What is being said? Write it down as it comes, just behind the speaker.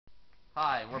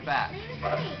Hi, we're back.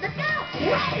 Let's go!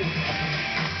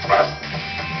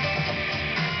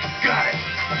 Got it!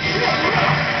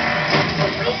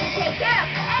 We can take care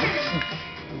of the enemy!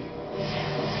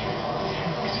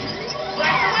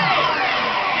 Blast away!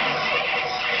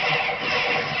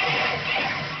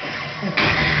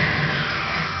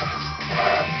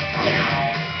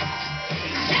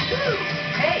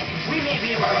 Hey, we may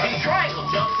be able to do triangle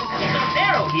jumps since it's so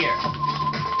narrow here.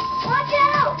 Watch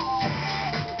out!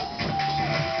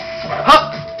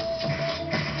 Hup!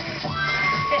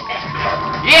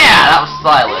 Yeah, that was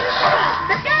stylish.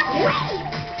 Let's go!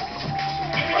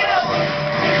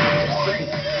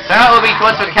 Turn out it would be too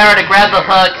much of a carrot to grab the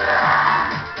hook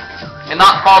and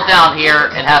not fall down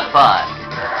here and have fun.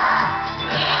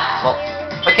 Well,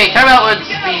 okay, turn out it would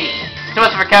be too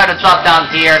much of a carrot to drop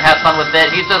down here and have fun with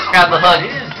it. You just grab the hook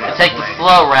and take the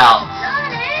slow route.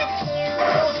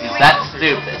 Is that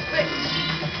stupid?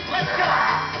 Let's go!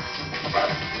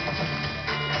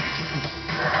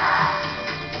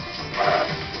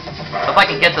 If I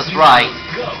can get this right.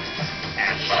 Ghosts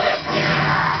and ships.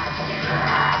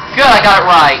 Good, I got it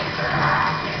right.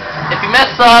 If you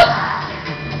mess up,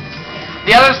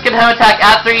 the others can home attack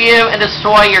after you and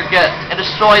destroy the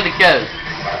ghosts.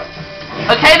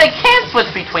 Okay, they can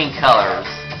switch between colors.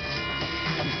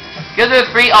 Go to the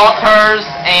 3 altars,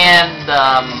 and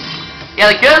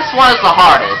yeah, the ghost one is the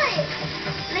hardest.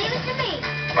 Leave it to me.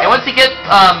 And once you get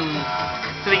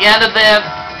to the end of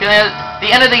the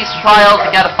end of these trials,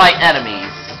 you gotta fight enemies.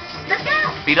 Let's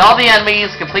go! Beat all the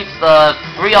enemies, complete the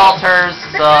 3 altars,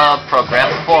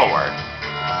 progress forward.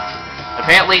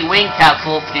 Apparently, wing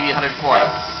capsules give you 100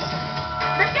 points.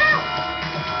 Let's go!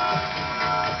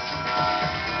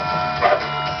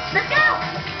 Let's go!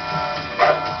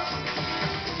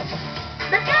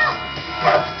 Let's go!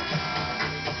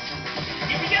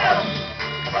 Here we go!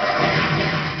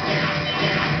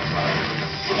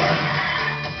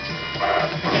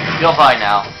 You'll find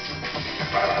now.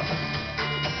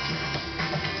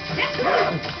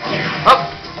 Oh!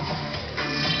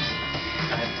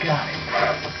 I've got it.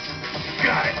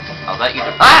 Got it. I'll let you.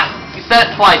 Ah! You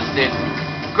said it twice, dude.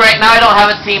 Great, now I don't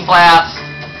have a team blast.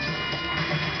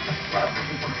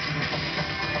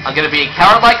 I'm gonna be a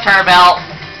coward-like turnabout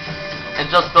and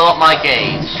just build up my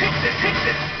gauge.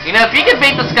 You know, if you can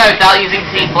beat this guy without using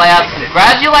team blast,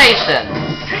 congratulations!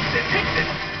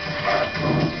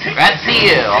 Congrats to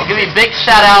you. I'll give you a big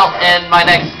shout out in my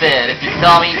next vid if you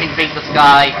tell me you can beat this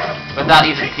guy without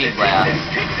using team blast.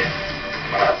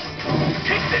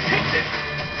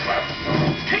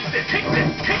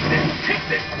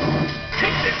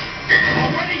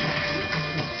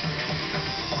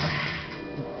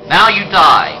 Now you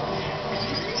die.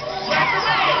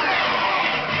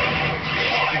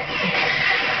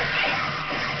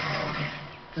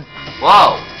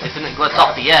 Whoa, it didn't glitch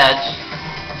off the edge.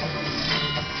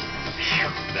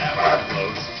 That was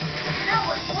close. That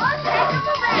was one heck of a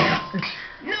battle!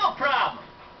 No problem.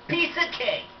 Piece of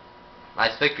cake.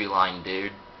 Nice victory line,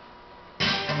 dude.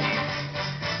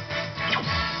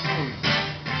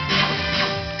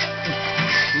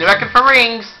 New record for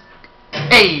rings.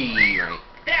 Hey!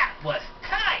 That was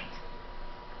tight.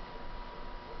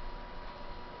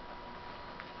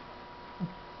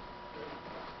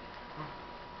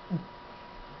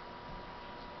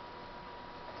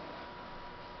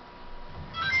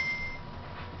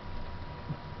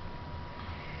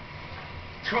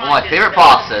 One of my favorite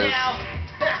bosses.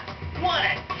 What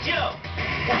a joke!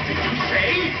 What did you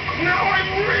say? Now I'm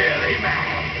really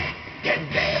mad. Get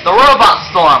there. The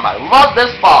Robot Storm. I love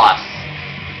this boss.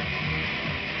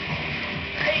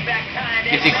 Payback time.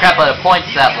 Gives you crap out of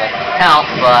points that will count,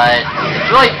 but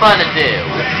it's really fun to do.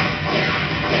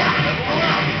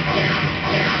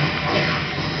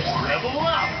 Level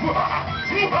up.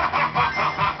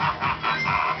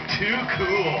 Too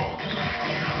cool.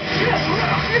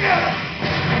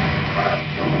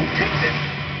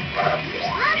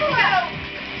 Level up!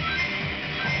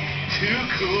 Too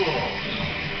cool.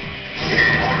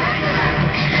 Here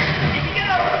we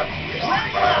go.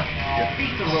 Level up.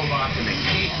 Defeat the robots and the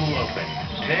gate will open.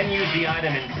 Then use the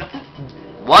item in.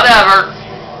 Whatever.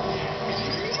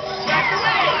 Back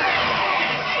away.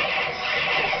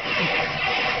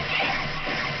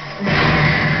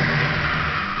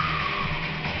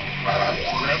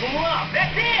 Level up.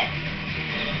 That's it.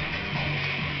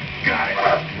 Got it.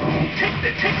 Take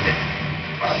this.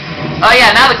 Oh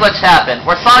yeah, now the glitch happened,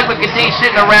 where Sonic would continue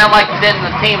shooting around like he did in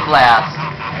the Team Blast.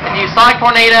 And use Sonic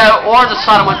Tornado or just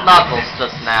shot him with Knuckles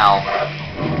just now.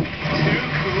 Too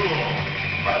cool.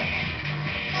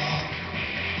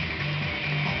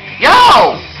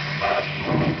 Yo!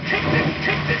 Take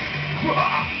this.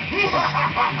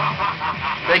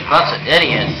 Big Bunch of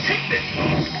idiots. Take this!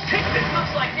 Take this!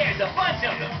 Looks like there's a bunch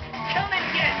of them! Come and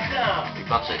get some! A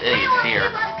bunch of We idiots won't here.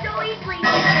 give up so easily.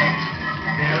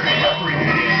 There it is for you,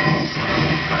 idiots!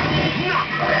 Knock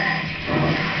back!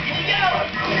 Here you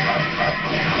go!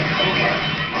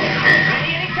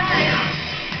 Ready anytime!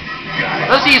 Got it!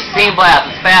 Let's use Team Blast,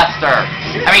 it's faster.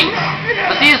 I mean,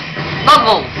 let's use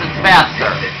Snuggles, it's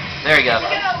faster. There you go.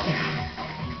 Here you go!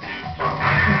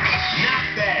 Knock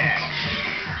back!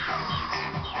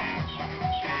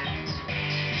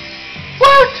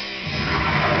 What?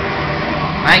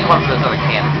 I ain't going for those other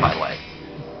cannons, by the way.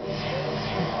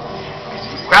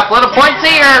 Grab little points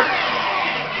here!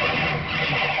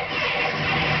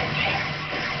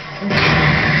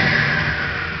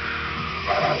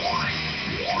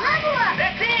 Level up.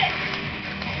 That's it!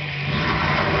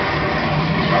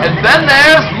 And then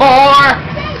there's more!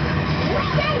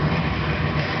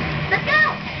 Let's go.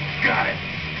 Got it!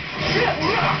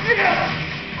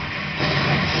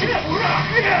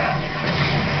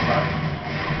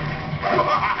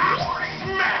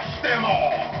 Smash them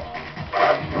all!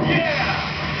 Yeah!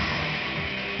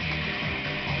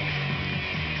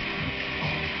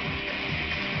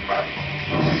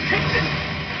 Take this!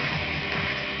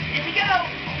 Here we go!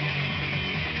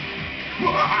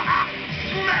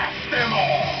 Smash them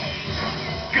all!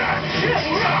 Got it!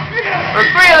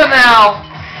 There's 3 of them now!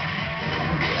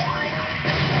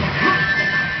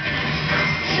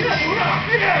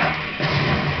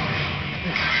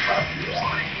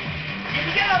 Here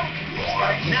we go!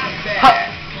 Not Huh. bad!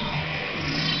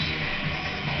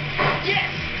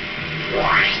 Yes!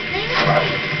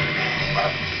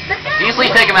 Let's go. Easily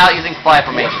take him out using fly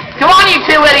formation. Come on, you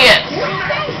 2 idiots!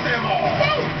 Smash them all!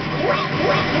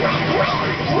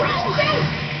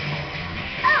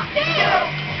 Oh, damn.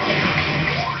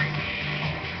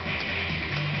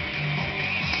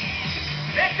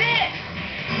 That's it!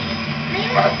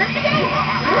 Let's go.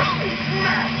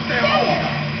 Smash them all!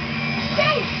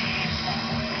 Chase.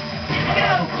 Here we go!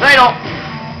 No, you don't.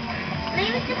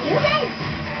 Leave it to me.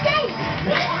 Chase.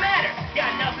 What's the matter?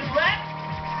 Got nothing left?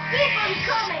 Keep on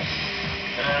coming.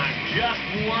 Just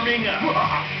warming up.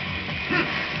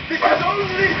 This is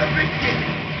only the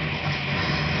beginning.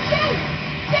 Chase.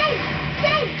 Chase.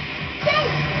 Chase.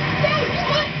 Chase. Chase.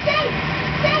 Chase.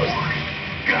 Chase.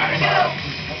 Gotta go.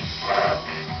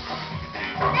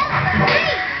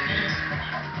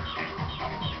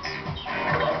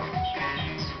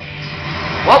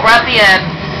 Well, we're at the end.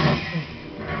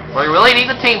 We really need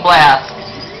the Team Blast.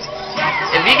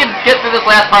 If you can get through this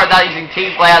last part without using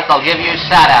Team Blast, I'll give you a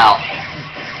shout out.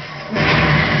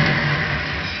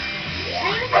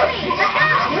 Leave it to me. Let's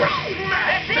go.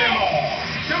 Smash them all.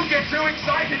 Don't get too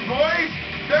excited, boys.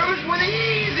 Those were the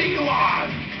easy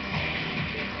ones.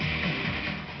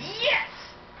 Yes.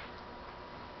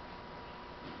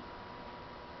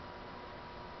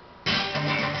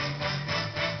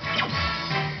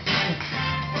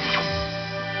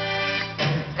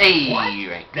 Hey,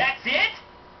 What? right. That's it?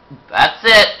 That's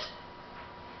it.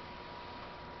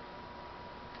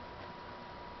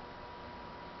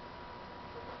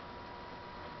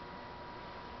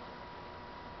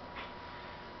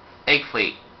 Egg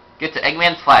Fleet. Get to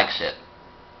Eggman's flagship.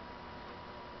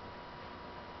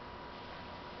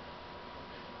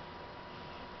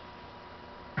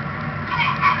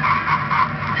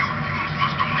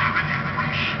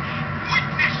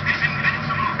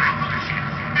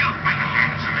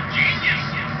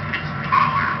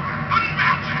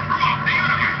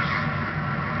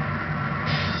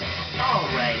 All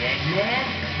right, Eggman.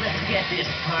 Let's get this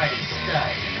party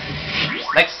started.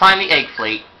 Next time, the Egg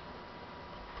Fleet.